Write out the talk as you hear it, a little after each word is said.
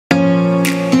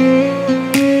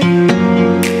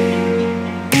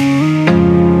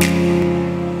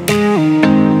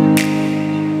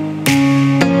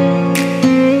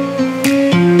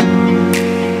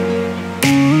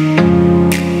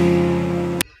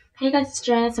Hey guys, it's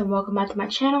Janice and welcome back to my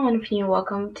channel, and if you're new,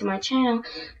 welcome to my channel.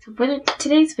 So for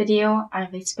today's video, I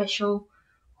have a special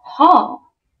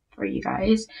haul for you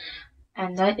guys,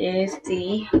 and that is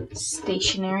the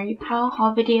stationerypal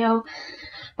haul video.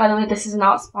 By the way, this is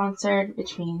not sponsored,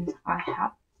 which means I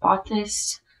have bought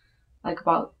this like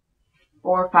about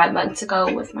 4 or 5 months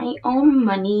ago with my own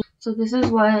money. So this is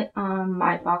what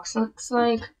my box looks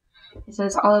like. It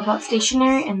says all about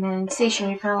stationery and then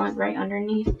stationerypal right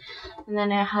underneath. And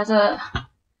then it has a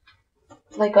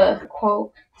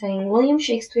quote saying William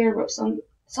Shakespeare wrote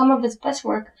some of his best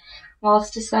work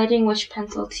whilst deciding which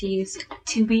pencil to use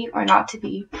to be or not to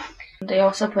be. They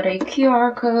also put a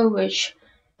QR code which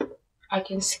I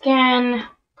can scan.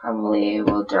 Probably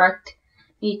will direct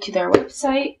me to their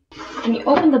website. When you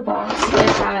open the box, it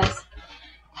has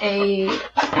a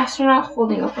astronaut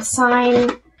holding up a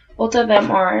sign. Both of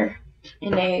them are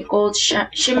in a gold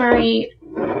shimmery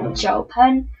gel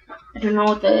pen. I don't know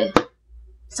what the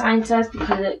sign says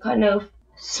because it kind of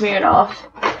smeared off.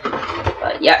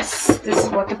 But yes, this is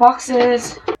what the box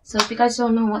is. So if you guys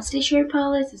don't know what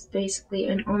stationerypal is, it's basically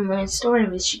an online store in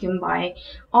which you can buy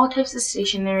all types of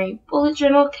stationery, bullet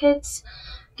journal kits,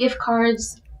 gift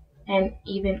cards, and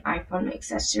even iPhone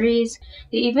accessories.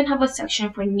 They even have a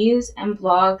section for news and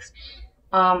blogs.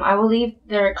 I will leave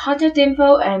their contact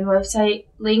info and website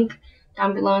link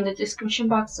down below in the description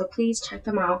box, so please check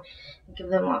them out and give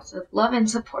them lots of love and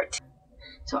support.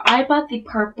 So I bought the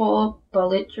purple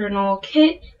bullet journal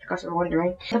kit, if you guys are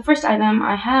wondering. The first item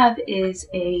I have is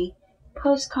a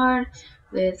postcard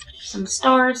with some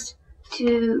stars,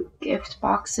 2 gift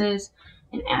boxes,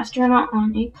 an astronaut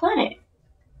on a planet.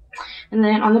 And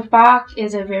then on the back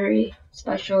is a very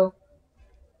special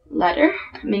letter,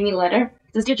 mini letter.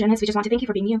 It says, "Dear Janice, we just want to thank you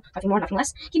for being you. Nothing more, nothing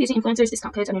less. Keep using influencers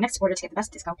discount codes on your next order to get the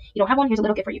best discount. You don't have one, here's a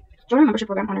little gift for you. Join our membership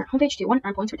program on our homepage to 1.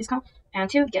 Earn points for discount, and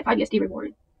 2. Get 5 USD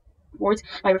rewards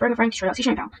by referring a friend to try out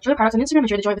stationerypal. Show your products on Instagram and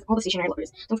share the joy with all the stationery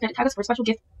lovers. Don't forget to tag us for a special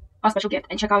gift,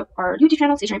 and check out our YouTube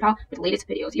channel, stationerypal, for the latest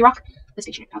videos. You rock, the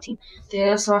stationerypal team." They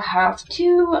also have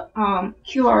 2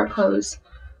 QR codes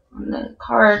on the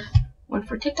card, one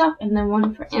for TikTok and then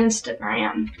one for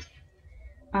Instagram.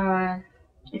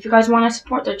 If you guys want to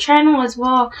support their channel as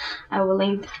well, I will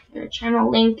link their channel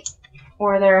link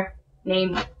or their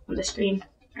name on the screen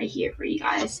right here for you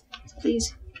guys. So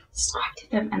please subscribe to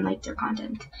them and like their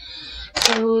content.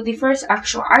 So the first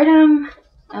actual item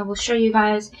I will show you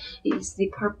guys is the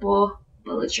purple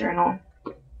bullet journal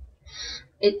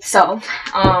itself.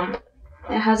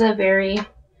 It has a very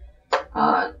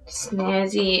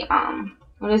snazzy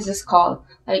what is this called?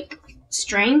 Like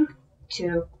string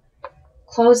to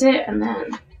close it and then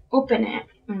open it.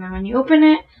 And then when you open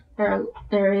it,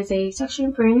 there is a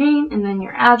section for your name and then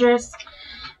your address,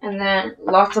 and then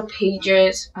lots of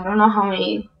pages. I don't know how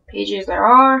many pages there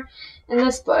are in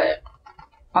this, but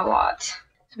a lot.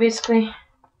 So basically,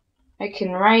 I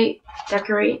can write,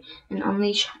 decorate, and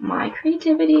unleash my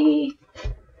creativity.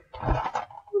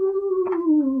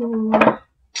 Ooh.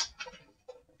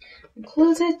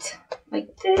 Close it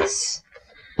like this.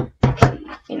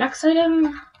 The next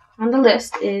item on the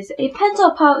list is a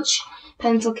pencil pouch,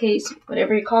 pencil case,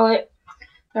 whatever you call it.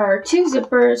 There are 2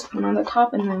 zippers, one on the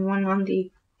top and then one on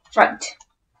the front.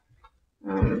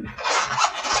 A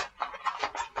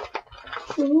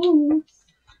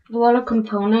lot of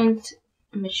components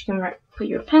in which you can put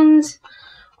your pens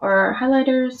or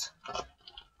highlighters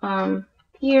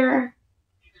here,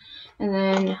 and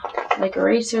then like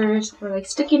erasers or like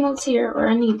sticky notes here, or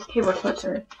any paper clips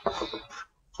or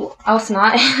else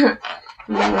not.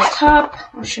 And then on the top,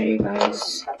 I'll show you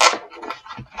guys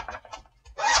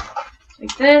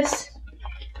like this.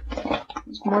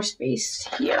 There's more space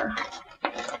here.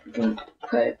 You can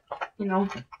put,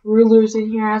 rulers in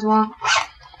here as well,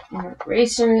 and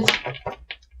erasers,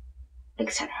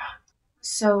 etc.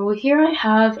 So here I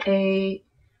have a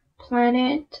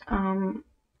planet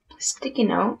sticky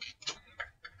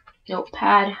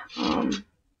notepad,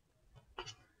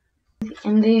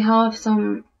 and they have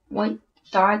some white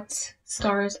dots,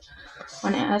 stars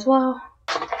on it as well.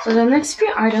 So the next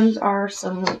few items are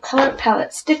some color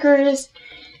palette stickers.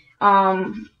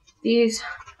 These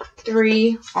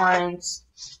 3 are in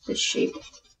the shape.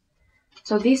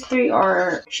 So these 3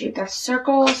 are shaped as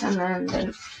circles, and then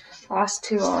the last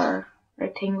 2 are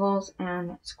rectangles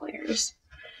and squares.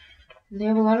 They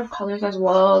have a lot of colors as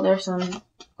well. There's some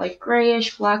like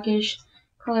grayish, blackish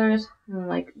colors, and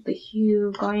like the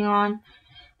hue going on.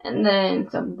 And then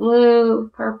some blue,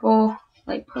 purple,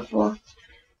 light purple.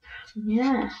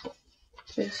 Yeah.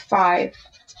 There's 5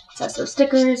 sets of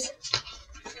stickers.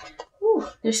 Ooh,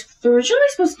 there's originally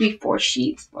supposed to be 4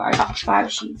 sheets, but I got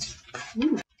 5 sheets.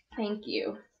 Ooh, thank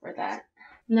you for that.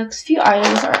 Next few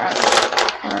items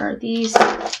are these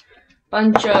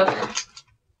bunch of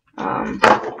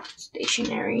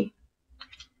stationery.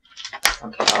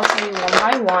 Okay, I'll tell you one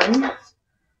by one.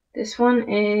 This one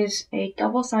is a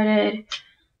double-sided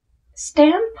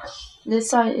stamp. This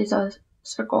side is a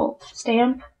circle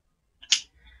stamp.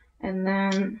 And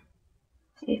then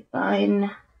a fine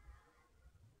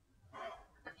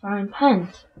pen.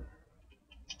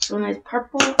 This one is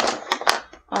purple.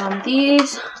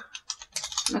 These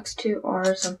next two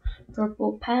are some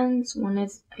purple pens. One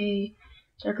is a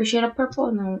darker shade of purple,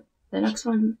 and then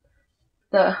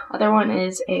the other one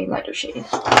is a lighter shade.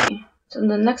 Okay. So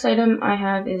the next item I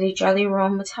have is a Jelly Roll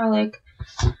metallic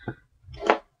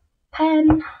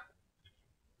pen.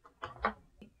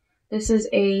 This is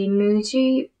a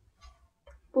Muji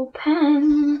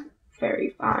pen.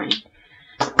 Very fine.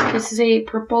 This is a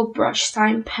purple brush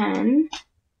sign pen.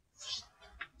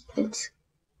 It's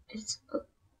a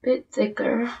bit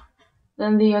thicker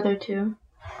than the other two.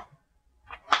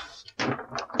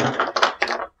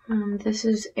 This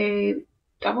is a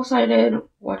double-sided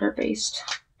water-based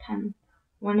pen.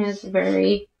 One is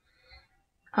very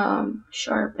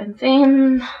sharp and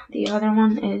thin. The other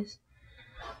one is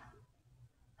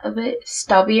a bit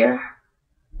stubbier.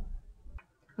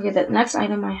 Okay, the next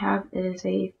item I have is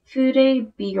a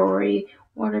Fude Biore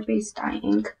water-based dye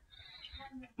ink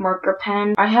marker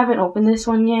pen. I haven't opened this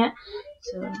one yet,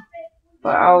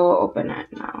 but I'll open it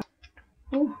now.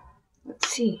 Ooh, let's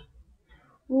see.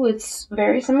 Ooh, it's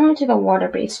very similar to the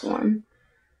water-based one.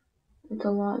 It's a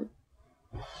lot.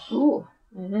 Ooh,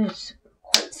 it is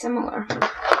quite similar.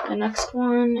 The next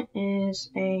one is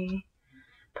a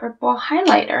purple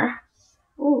highlighter.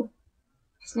 Ooh,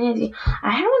 snazzy.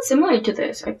 I had one similar to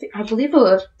this. I believe it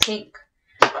was pink.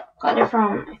 Got it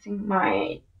from, I think,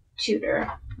 my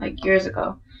tutor, like, years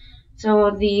ago.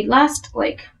 So the last,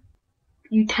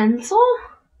 utensil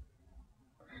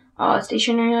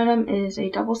stationery item is a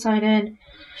double-sided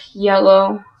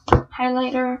yellow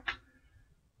highlighter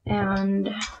and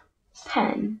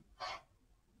pen.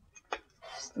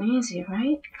 Snazzy,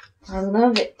 right? I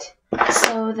love it.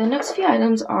 So the next few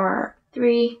items are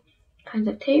 3 kinds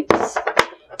of tapes.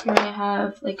 Here I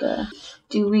have like a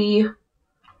dewy,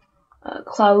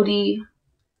 cloudy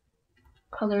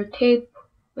colored tape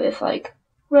with like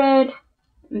red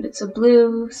and bits of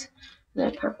blues and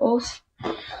then purples.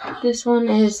 This one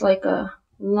is like a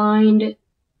lined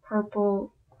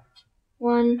purple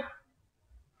one.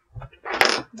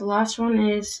 The last one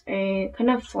is a kind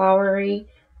of flowery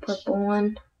purple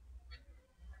one.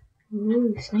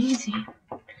 Ooh, snazzy.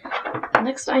 The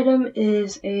next item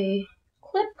is a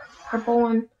clip, purple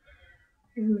one,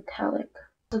 metallic.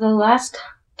 So the last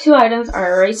 2 items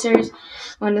are erasers.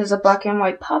 One is a black and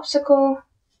white popsicle.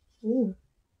 Ooh.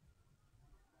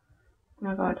 Oh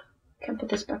my god. Can't put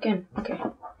this back in. Okay.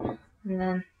 And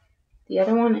then the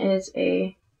other one is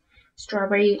a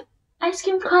strawberry ice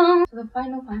cream cone. So the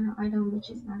final item, which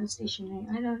is not a stationery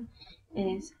item,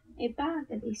 is a bag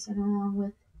that they sent along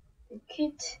with the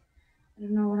kit. I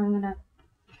don't know what I'm gonna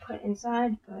put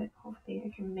inside, but hopefully I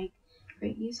can make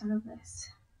great use out of this.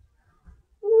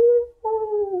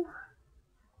 Ooh,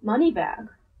 money bag.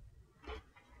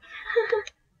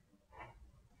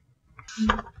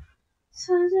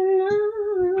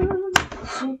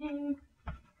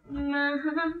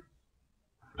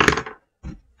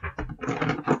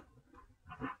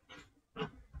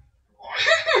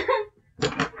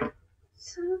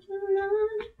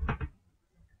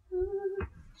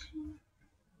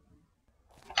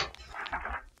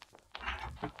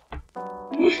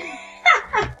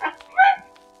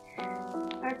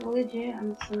 That's legit.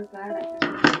 I'm so glad I got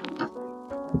this.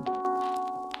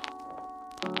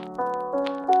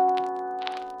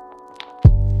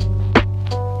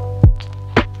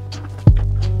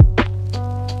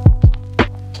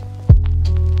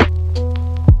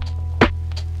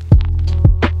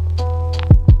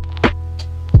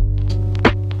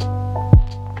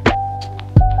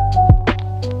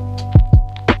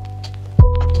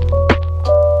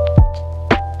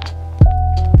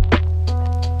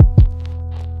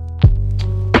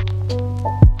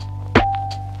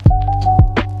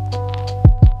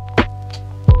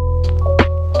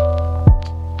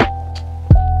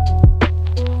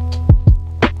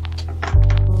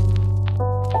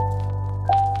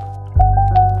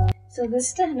 So this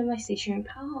is the end of my stationery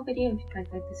pal video. If you guys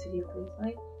like this video, please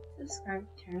like, subscribe,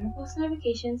 turn on post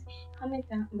notifications, comment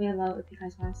down below if you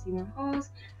guys want to see more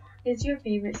hauls. Is your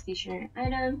favorite stationery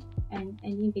item and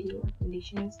any video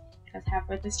recommendations you guys have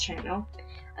for this channel.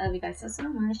 I love you guys so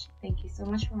much. Thank you so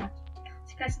much for watching.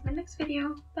 See you guys in the next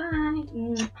video. Bye.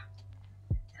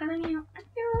 사랑해요.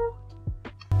 안녕.